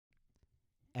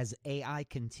As AI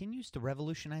continues to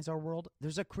revolutionize our world,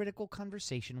 there's a critical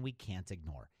conversation we can't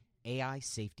ignore: AI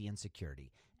safety and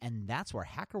security. And that's where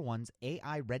HackerOne's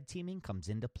AI red teaming comes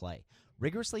into play,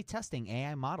 rigorously testing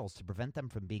AI models to prevent them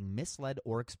from being misled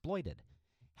or exploited.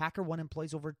 HackerOne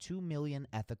employs over 2 million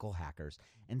ethical hackers,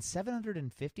 and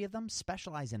 750 of them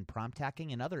specialize in prompt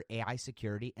hacking and other AI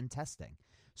security and testing.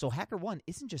 So HackerOne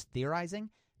isn't just theorizing,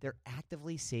 they're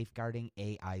actively safeguarding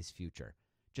AI's future.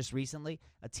 Just recently,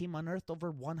 a team unearthed over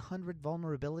 100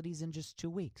 vulnerabilities in just 2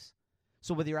 weeks.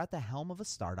 So whether you're at the helm of a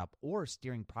startup or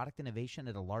steering product innovation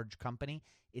at a large company,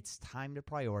 it's time to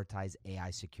prioritize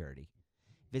AI security.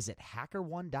 Visit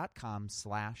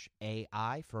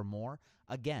hackerone.com/AI for more.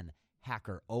 Again,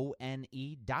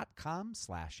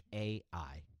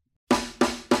 hackerone.com/AI.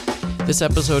 This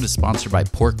episode is sponsored by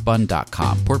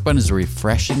porkbun.com. Porkbun is a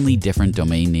refreshingly different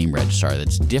domain name registrar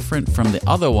that's different from the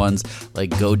other ones like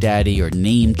GoDaddy or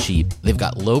Namecheap. They've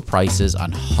got low prices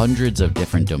on hundreds of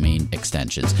different domain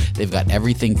extensions. They've got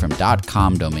everything from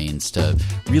 .com domains to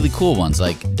really cool ones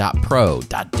like .pro,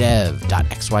 .dev,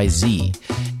 .xyz.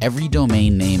 Every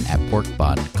domain name at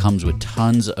Porkbun comes with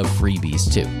tons of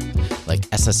freebies too, like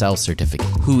SSL certificate,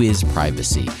 WHOIS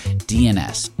privacy,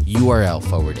 DNS, URL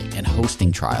forwarding, and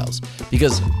hosting trials.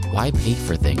 Because why pay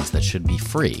for things that should be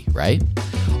free, right?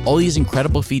 All these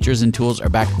incredible features and tools are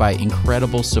backed by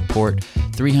incredible support,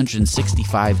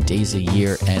 365 days a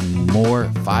year, and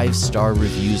more 5-star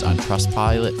reviews on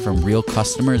Trustpilot from real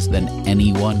customers than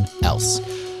anyone else.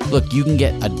 Look, you can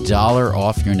get $1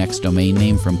 off your next domain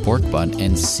name from Porkbun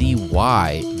and see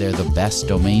why they're the best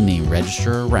domain name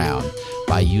registrar around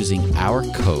by using our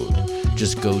code.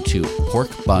 Just go to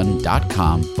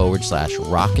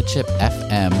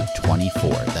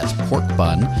porkbun.com/rocketshipfm24. That's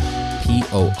porkbun,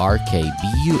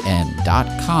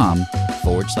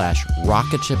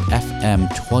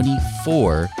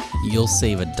 porkbun.com/rocketshipfm24. You'll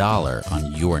save $1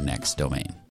 on your next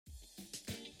domain.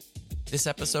 This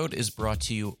episode is brought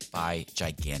to you by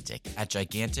Gigantic. At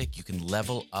Gigantic, you can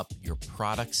level up your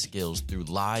product skills through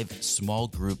live, small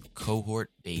group,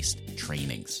 cohort-based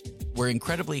trainings. We're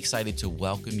incredibly excited to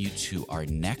welcome you to our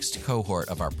next cohort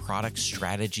of our product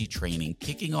strategy training,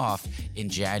 kicking off in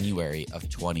January of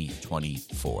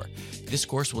 2024. This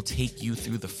course will take you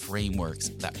through the frameworks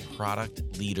that product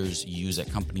leaders use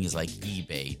at companies like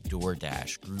eBay,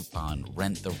 DoorDash, Groupon,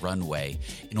 Rent the Runway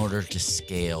in order to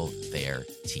scale their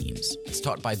teams. It's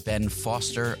taught by Ben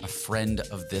Foster, a friend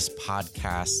of this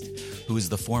podcast, who is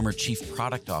the former chief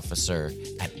product officer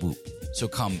at Whoop. So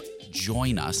come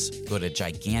join us. Go to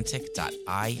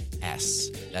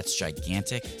gigantic.is. That's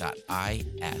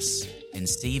gigantic.is. And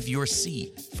save your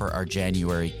seat for our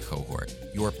January cohort.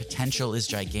 Your potential is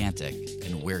gigantic,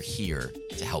 and we're here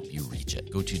to help you reach it.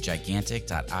 Go to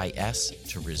gigantic.is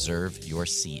to reserve your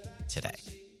seat today.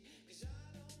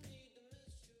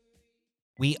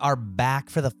 We are back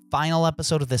for the final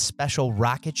episode of this special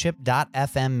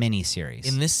Rocketship.fm mini-series.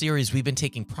 In this series, we've been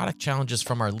taking product challenges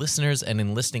from our listeners and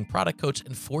enlisting product coach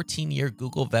and 14-year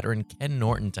Google veteran Ken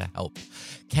Norton to help.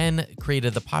 Ken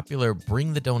created the popular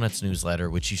Bring the Donuts newsletter,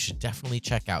 which you should definitely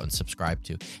check out and subscribe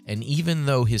to. And even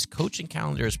though his coaching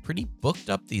calendar is pretty booked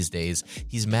up these days,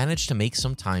 he's managed to make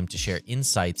some time to share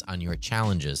insights on your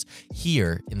challenges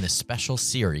here in this special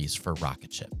series for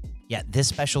Rocketship. Yeah, this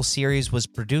special series was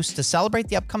produced to celebrate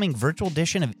the upcoming virtual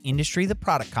edition of Industry the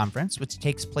Product Conference, which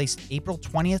takes place April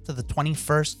 20th to the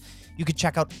 21st. You can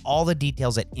check out all the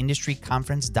details at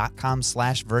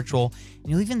industryconference.com/virtual,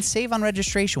 and you'll even save on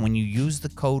registration when you use the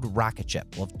code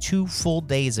Rocketship. We'll have 2 full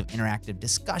days of interactive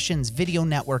discussions, video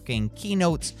networking,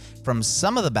 keynotes from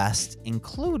some of the best,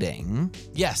 including...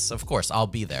 Yes, of course, I'll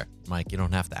be there. Mike, you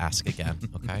don't have to ask again,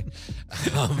 okay?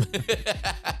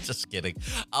 Just kidding.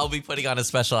 I'll be putting on a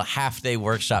special half-day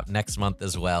workshop next month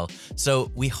as well,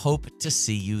 so we hope to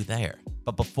see you there.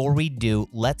 But before we do,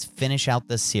 let's finish out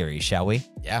this series, shall we?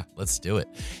 Yeah, let's do it.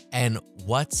 And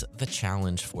what's the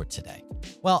challenge for today?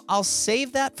 Well, I'll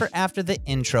save that for after the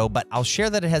intro, but I'll share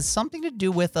that it has something to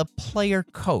do with a player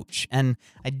coach. And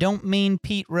I don't mean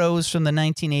Pete Rose from the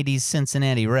 1980s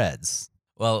Cincinnati Reds.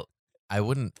 Well, I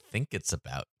wouldn't think it's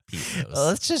about Pete Rose. Well,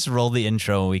 let's just roll the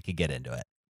intro and we could get into it.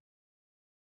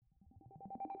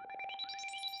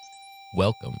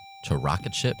 Welcome to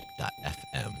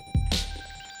Rocketship.fm.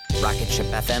 Rocketship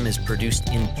FM is produced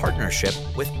in partnership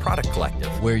with Product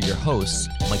Collective. We're your hosts,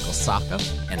 Michael Sacca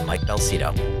and Mike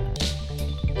Belcito.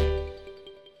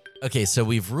 Okay, so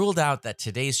we've ruled out that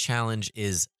today's challenge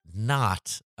is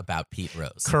not about Pete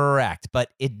Rose. Correct,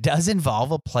 but it does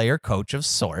involve a player coach of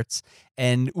sorts,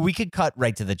 and we could cut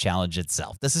right to the challenge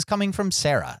itself. This is coming from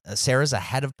Sarah. Sarah's a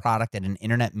head of product at an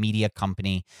internet media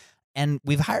company. And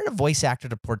we've hired a voice actor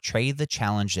to portray the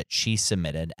challenge that she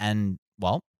submitted. And,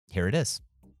 well, here it is.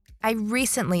 I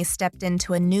recently stepped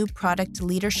into a new product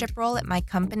leadership role at my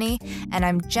company, and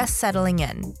I'm just settling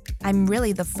in. I'm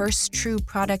really the first true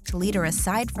product leader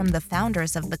aside from the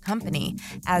founders of the company,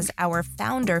 as our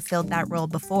founder filled that role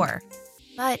before.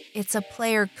 But it's a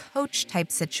player-coach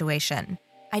type situation.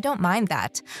 I don't mind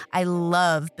that. I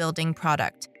love building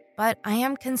product. But I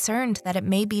am concerned that it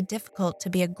may be difficult to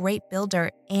be a great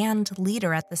builder and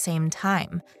leader at the same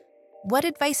time. What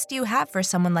advice do you have for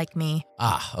someone like me?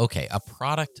 Okay. A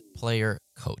product player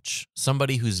coach,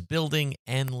 somebody who's building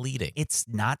and leading. It's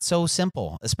not so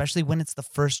simple, especially when it's the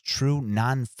first true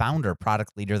non-founder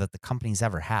product leader that the company's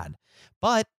ever had.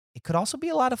 But it could also be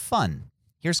a lot of fun.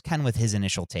 Here's Ken with his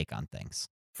initial take on things.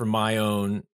 From my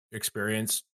own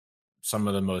experience, some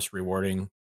of the most rewarding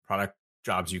product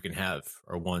jobs you can have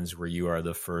are ones where you are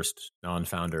the first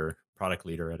non-founder product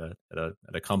leader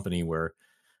at a company where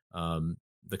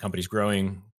the company's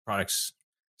growing, product's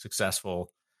successful,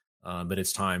 but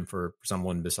it's time for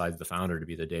someone besides the founder to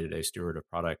be the day-to-day steward of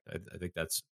product. I think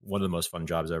that's one of the most fun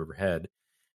jobs I've ever had.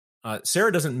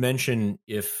 Sarah doesn't mention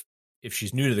if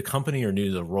she's new to the company or new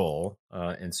to the role,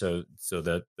 and so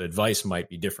the advice might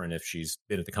be different if she's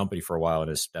been at the company for a while and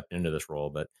has stepped into this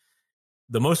role. But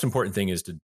the most important thing is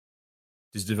to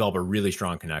develop a really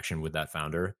strong connection with that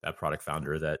founder, that product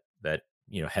founder that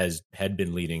had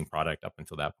been leading product up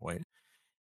until that point.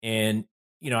 And,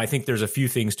 I think there's a few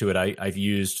things to it. I've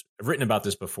written about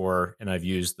this before, and I've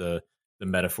used the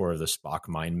metaphor of the Spock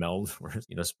mind meld, where,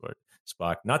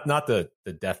 Spock, not the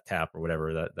death tap or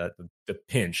whatever, that the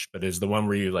pinch, but is the one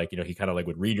where you he kind of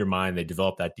would read your mind. They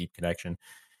develop that deep connection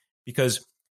because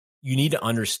you need to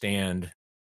understand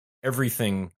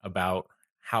everything about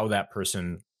how that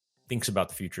person thinks about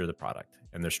the future of the product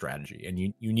and their strategy. And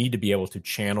you need to be able to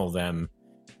channel them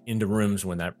into rooms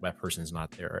when that person's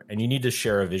not there. And you need to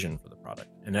share a vision for the product.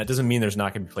 And that doesn't mean there's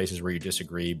not going to be places where you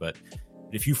disagree, but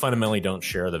if you fundamentally don't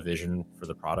share the vision for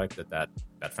the product that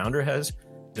founder has,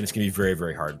 then it's going to be very,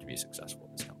 very hard to be successful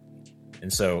in this company.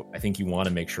 And so I think you want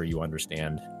to make sure you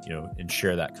understand, and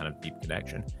share that kind of deep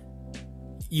connection.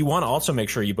 You want to also make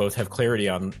sure you both have clarity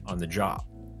on the job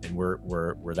and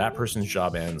where that person's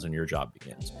job ends and your job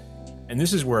begins. And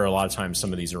this is where a lot of times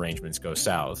some of these arrangements go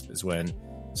south, is when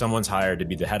someone's hired to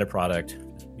be the head of product,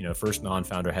 first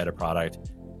non-founder head of product,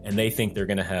 and they think they're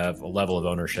going to have a level of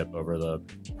ownership over the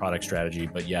product strategy,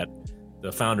 but yet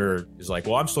the founder is like,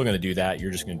 well, I'm still going to do that.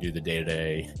 You're just going to do the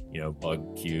day-to-day,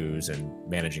 bug queues and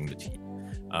managing the team.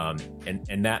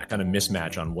 And that kind of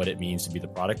mismatch on what it means to be the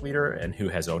product leader and who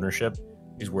has ownership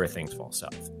is where things fall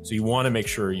south. So you want to make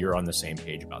sure you're on the same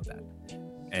page about that.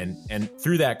 And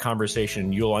through that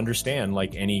conversation, you'll understand,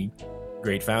 like any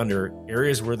great founder,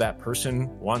 areas where that person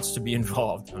wants to be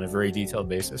involved on a very detailed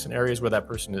basis, and areas where that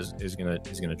person is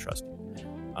gonna trust you.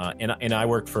 And I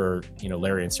worked for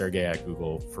Larry and Sergey at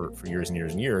Google for years and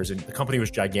years and years, and the company was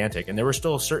gigantic, and there were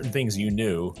still certain things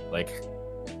like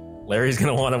Larry's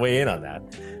gonna want to weigh in on that,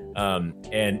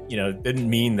 and it didn't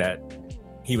mean that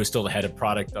he was still the head of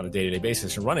product on a day-to-day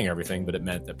basis and running everything, but it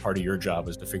meant that part of your job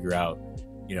was to figure out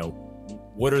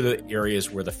what are the areas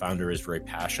where the founder is very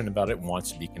passionate about it,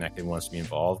 wants to be connected, wants to be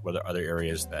involved? What are other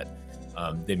areas that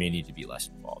they may need to be less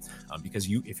involved? Because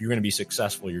if you're going to be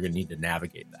successful, you're going to need to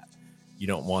navigate that. You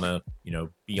don't want to,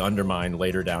 be undermined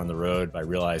later down the road by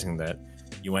realizing that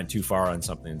you went too far on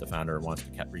something that the founder wants to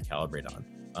recalibrate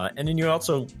on. And then you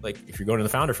also, if you're going to the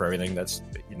founder for everything,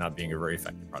 you're not being a very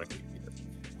effective product leader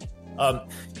either.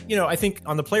 I think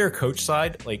on the player coach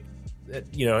side,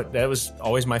 that was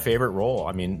always my favorite role.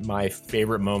 I mean, my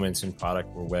favorite moments in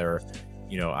product were where,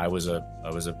 I was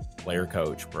a player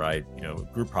coach, where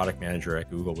group product manager at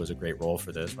Google was a great role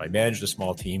for this. I managed a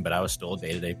small team, but I was still a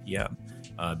day-to-day PM.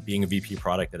 Being a VP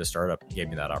product at a startup gave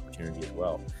me that opportunity as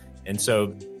well. And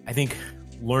so I think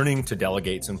learning to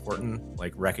delegate is important,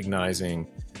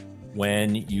 recognizing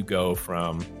when you go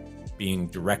from being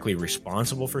directly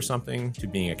responsible for something to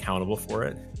being accountable for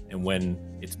it, and when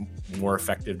it's more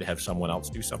effective to have someone else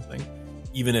do something,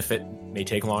 even if it may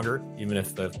take longer, even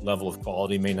if the level of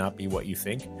quality may not be what you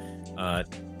think,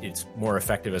 it's more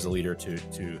effective as a leader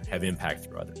to have impact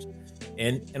through others.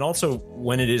 And also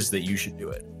when it is that you should do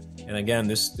it. And again,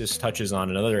 this touches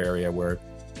on another area where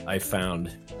I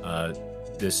found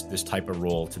this type of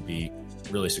role to be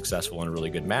really successful and a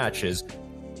really good match is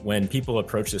when people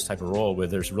approach this type of role where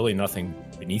there's really nothing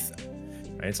beneath them.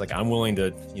 Right? It's like, I'm willing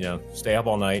to, stay up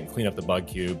all night and clean up the bug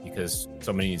queue because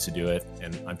somebody needs to do it,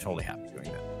 and I'm totally happy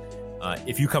doing that.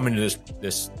 If you come into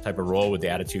this type of role with the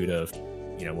attitude of,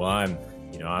 I'm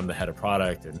the head of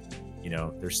product, and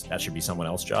that should be someone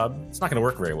else's job. It's not going to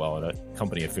work very well at a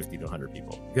company of 50 to 100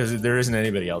 people because there isn't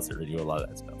anybody else there to do a lot of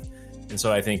that stuff. And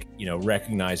so I think,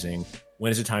 recognizing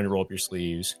when is it time to roll up your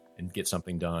sleeves and get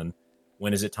something done?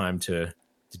 When is it time to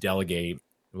delegate,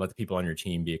 let the people on your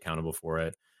team be accountable for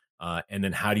it? And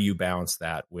then how do you balance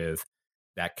that with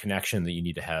that connection that you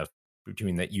need to have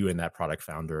between that you and that product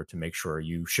founder to make sure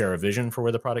you share a vision for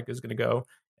where the product is going to go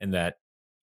and that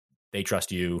they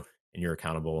trust you and you're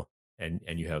accountable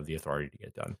and you have the authority to get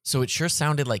it done. So it sure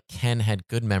sounded like Ken had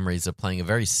good memories of playing a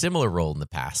very similar role in the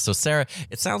past. So Sarah,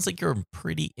 it sounds like you're in a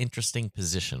pretty interesting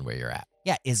position where you're at.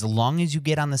 Yeah, as long as you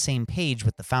get on the same page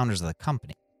with the founders of the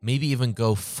company. Maybe even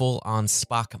go full on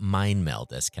Spock mind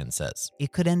meld, as Ken says.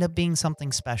 It could end up being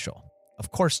something special.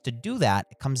 Of course, to do that,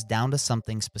 it comes down to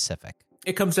something specific.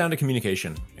 It comes down to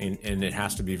communication, and it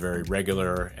has to be very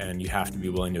regular, and you have to be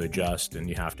willing to adjust, and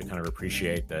you have to kind of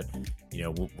appreciate that,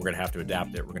 we're going to have to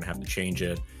adapt it. We're going to have to change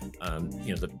it.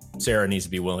 Sarah needs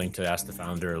to be willing to ask the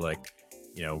founder,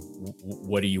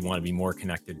 what do you want to be more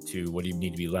connected to? What do you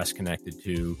need to be less connected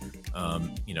to?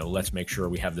 Let's make sure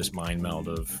we have this mind meld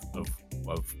of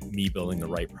me building the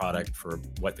right product for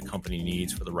what the company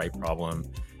needs for the right problem.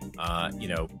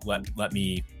 Let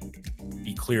me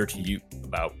be clear to you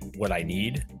about what I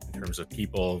need in terms of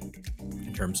people,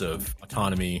 in terms of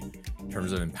autonomy, in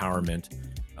terms of empowerment.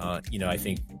 I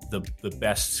think the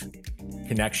best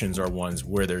connections are ones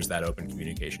where there's that open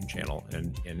communication channel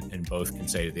and both can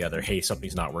say to the other, hey,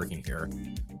 something's not working here.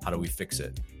 How do we fix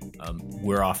it?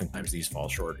 Where oftentimes these fall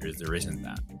short is there isn't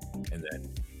that. And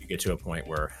then you get to a point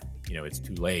where, it's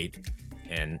too late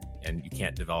and you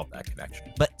can't develop that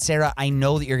connection. But Sarah, I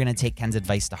know that you're going to take Ken's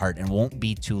advice to heart and won't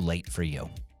be too late for you.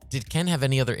 Did Ken have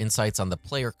any other insights on the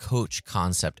player coach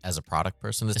concept as a product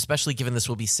person, especially given this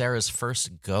will be Sarah's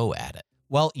first go at it?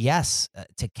 Well, yes.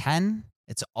 To Ken,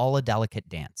 it's all a delicate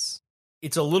dance.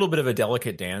 It's a little bit of a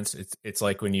delicate dance. It's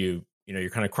like when you're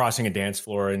kind of crossing a dance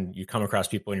floor and you come across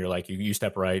people and you're like, you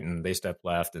step right and they step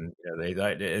left and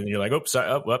and you're like, oops,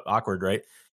 awkward, right?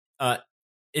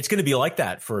 It's going to be like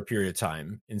that for a period of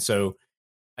time. And so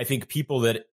I think people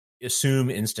that assume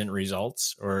instant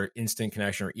results or instant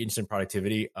connection or instant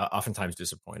productivity, oftentimes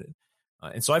disappointed.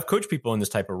 And so I've coached people in this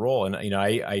type of role. And,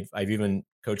 I've even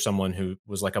coached someone who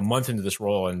was like a month into this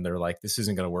role and they're like, this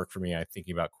isn't going to work for me. I'm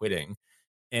thinking about quitting.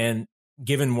 And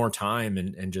given more time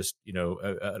and just,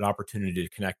 an opportunity to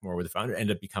connect more with the founder,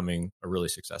 end up becoming a really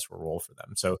successful role for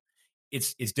them. So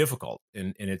it's difficult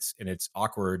and it's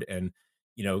awkward. And,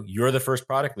 you're the first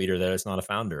product leader that is not a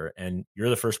founder, and you're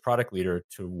the first product leader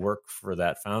to work for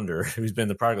that founder who's been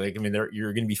the product.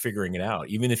 You're going to be figuring it out.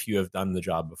 Even if you have done the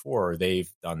job before, they've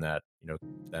done that,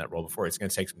 that role before. It's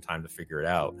going to take some time to figure it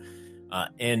out.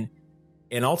 And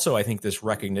also, I think this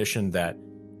recognition that,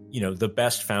 the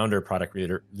best founder product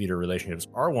leader relationships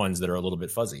are ones that are a little bit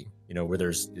fuzzy, where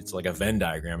it's like a Venn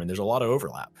diagram and there's a lot of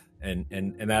overlap, and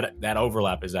that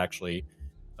overlap is actually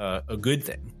a good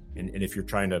thing. And if you're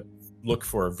trying to look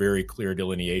for a very clear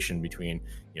delineation between,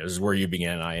 this is where you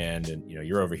begin and I end, and,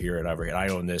 you're over here and over here, I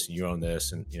own this and you own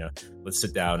this, and, let's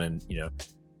sit down and,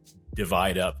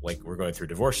 divide up like we're going through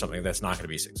divorce, something that's not going to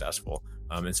be successful.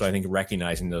 And so I think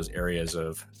recognizing those areas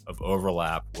of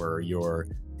overlap where you're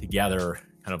together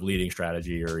kind of leading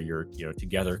strategy or you're,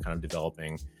 together kind of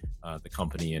developing the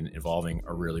company and evolving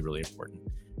are really, really important.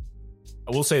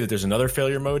 I will say that there's another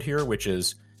failure mode here, which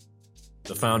is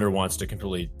the founder wants to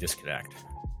completely disconnect.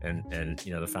 And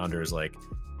the founder is like,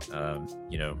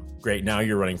 great, now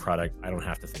you're running product. I don't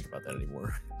have to think about that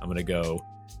anymore. I'm going to go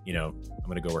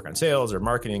work on sales or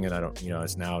marketing. And I don't,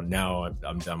 it's now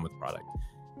I'm done with product.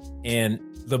 And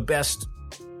the best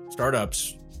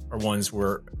startups are ones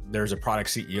where there's a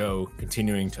product CEO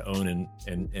continuing to own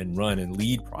and run and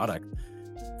lead product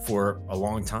for a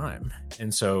long time.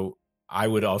 And so I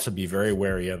would also be very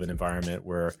wary of an environment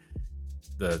where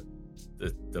the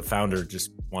founder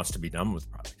just wants to be done with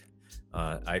product.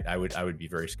 I would be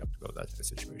very skeptical of that type of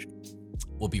situation.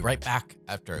 We'll be right back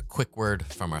after a quick word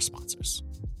from our sponsors.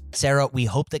 Sarah, we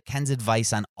hope that Ken's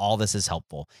advice on all this is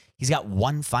helpful. He's got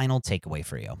one final takeaway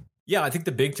for you. Yeah, I think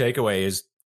the big takeaway is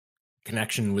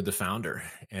connection with the founder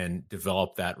and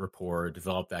develop that rapport,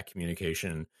 develop that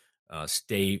communication,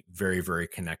 stay very, very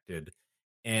connected.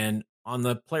 And on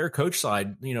the player coach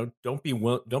side, don't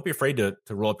be afraid to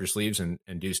roll up your sleeves and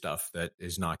do stuff that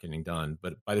is not getting done.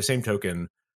 But by the same token,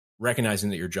 recognizing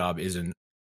that your job isn't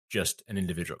just an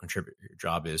individual contributor. Your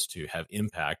job is to have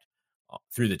impact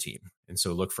through the team. And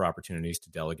so look for opportunities to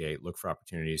delegate, look for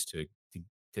opportunities to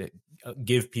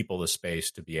give people the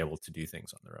space to be able to do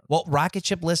things on their own. Well, Rocket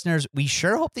Ship listeners, we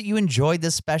sure hope that you enjoyed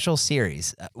this special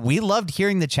series. We loved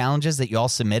hearing the challenges that you all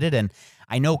submitted, and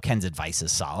I know Ken's advice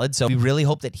is solid, so we really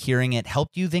hope that hearing it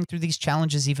helped you think through these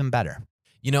challenges even better.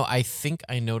 You know, I think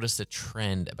I noticed a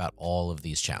trend about all of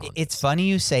these challenges. It's funny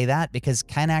you say that because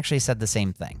Ken actually said the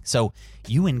same thing. So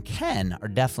you and Ken are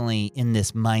definitely in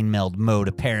this mind meld mode,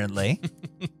 apparently.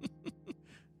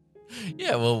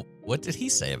 Yeah, well, what did he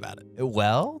say about it?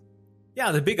 Well,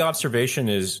 yeah, the big observation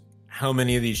is how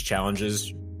many of these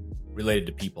challenges related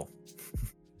to people.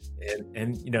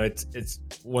 and you know, it's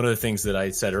one of the things that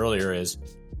I said earlier is,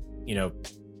 you know,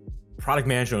 product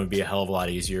management would be a hell of a lot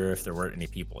easier if there weren't any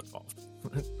people involved.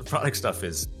 The product stuff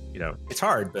is, you know, it's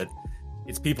hard, but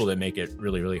it's people that make it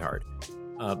really, really hard.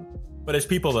 But it's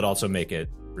people that also make it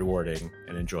rewarding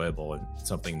and enjoyable and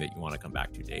something that you want to come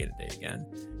back to day and day again.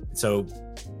 So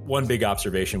one big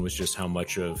observation was just how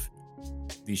much of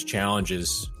these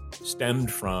challenges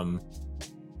stemmed from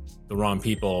the wrong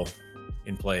people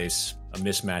in place, a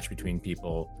mismatch between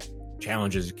people,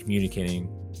 challenges communicating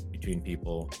between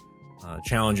people,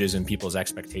 challenges in people's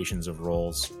expectations of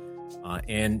roles.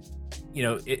 And, you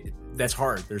know, that's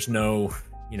hard. There's no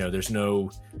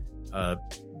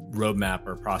roadmap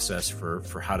or process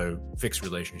for how to fix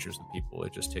relationships with people.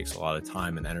 It just takes a lot of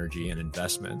time and energy and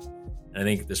investment. And I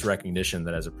think this recognition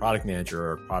that as a product manager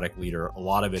or a product leader, a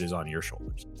lot of it is on your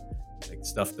shoulders. Like,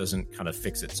 stuff doesn't kind of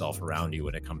fix itself around you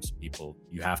when it comes to people.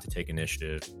 You have to take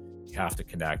initiative. You have to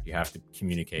connect. You have to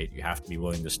communicate. You have to be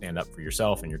willing to stand up for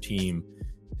yourself and your team.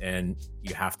 And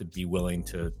you have to be willing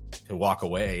to walk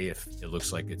away if it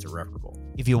looks like it's irreparable.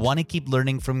 if you want to keep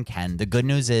learning from Ken, the good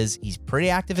news is he's pretty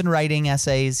active in writing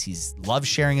essays. He loves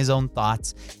sharing his own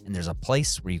thoughts, and there's a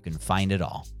place where you can find it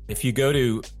all. If you go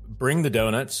to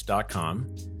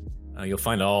bringthedonuts.com, you'll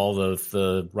find all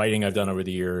the writing I've done over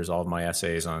the years, all of my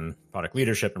essays on product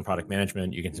leadership and product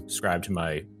management. You can subscribe to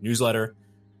my newsletter,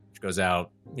 which goes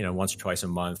out, once or twice a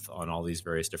month on all these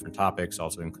various different topics.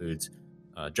 Also includes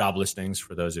job listings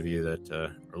for those of you that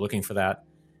are looking for that,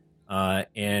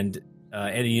 and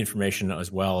any information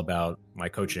as well about my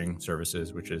coaching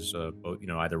services, which is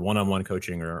either one-on-one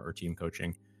coaching or team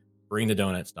coaching.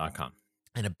 Bringthedonuts.com.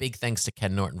 And a big thanks to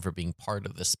Ken Norton for being part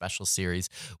of this special series.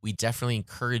 We definitely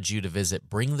encourage you to visit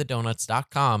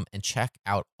bringthedonuts.com and check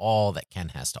out all that Ken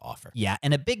has to offer. Yeah,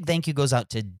 and a big thank you goes out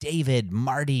to David,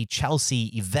 Marty,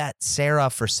 Chelsea, Yvette, Sarah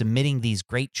for submitting these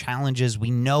great challenges.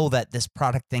 We know that this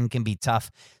product thing can be tough,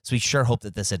 so we sure hope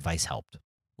that this advice helped.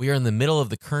 We are in the middle of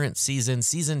the current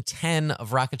season 10 of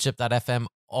Rocketship.fm,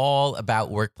 all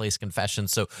about workplace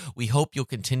confessions. So we hope you'll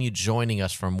continue joining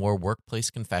us for more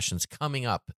workplace confessions coming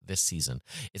up this season.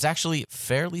 It's actually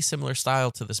fairly similar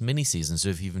style to this mini season. So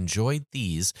if you've enjoyed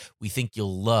these, we think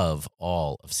you'll love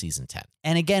all of season 10.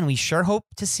 And again, we sure hope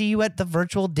to see you at the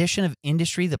virtual edition of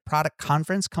Industry, the product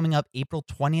conference coming up April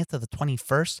 20th to the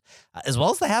 21st, as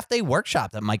well as the half-day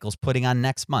workshop that Michael's putting on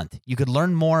next month. You could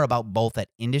learn more about both at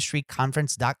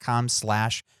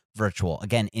industryconference.com/virtual.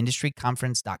 Again,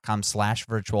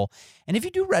 industryconference.com/virtual. And if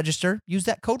you do register, use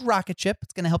that code RocketShip.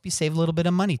 It's going to help you save a little bit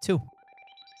of money too.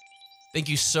 Thank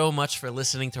you so much for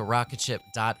listening to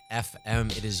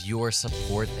Rocketship.fm. It is your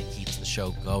support that keeps the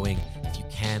show going. If you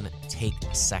can, take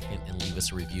a second and leave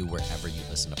us a review wherever you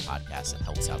listen to podcasts. It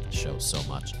helps out the show so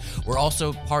much. We're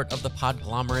also part of the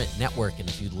Podglomerate Network, and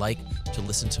if you'd like to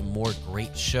listen to more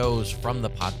great shows from the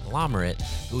Podglomerate,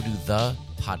 go to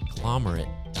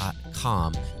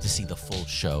thepodglomerate.com to see the full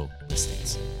show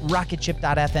listings.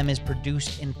 Rocketship.fm is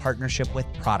produced in partnership with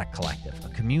Product Collective, a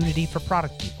community for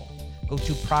product people. Go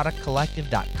to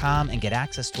productcollective.com and get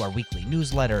access to our weekly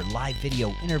newsletter, live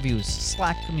video interviews,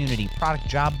 Slack community, product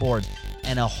job board,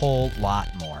 and a whole lot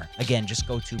more. Again, just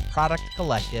go to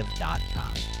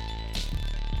productcollective.com.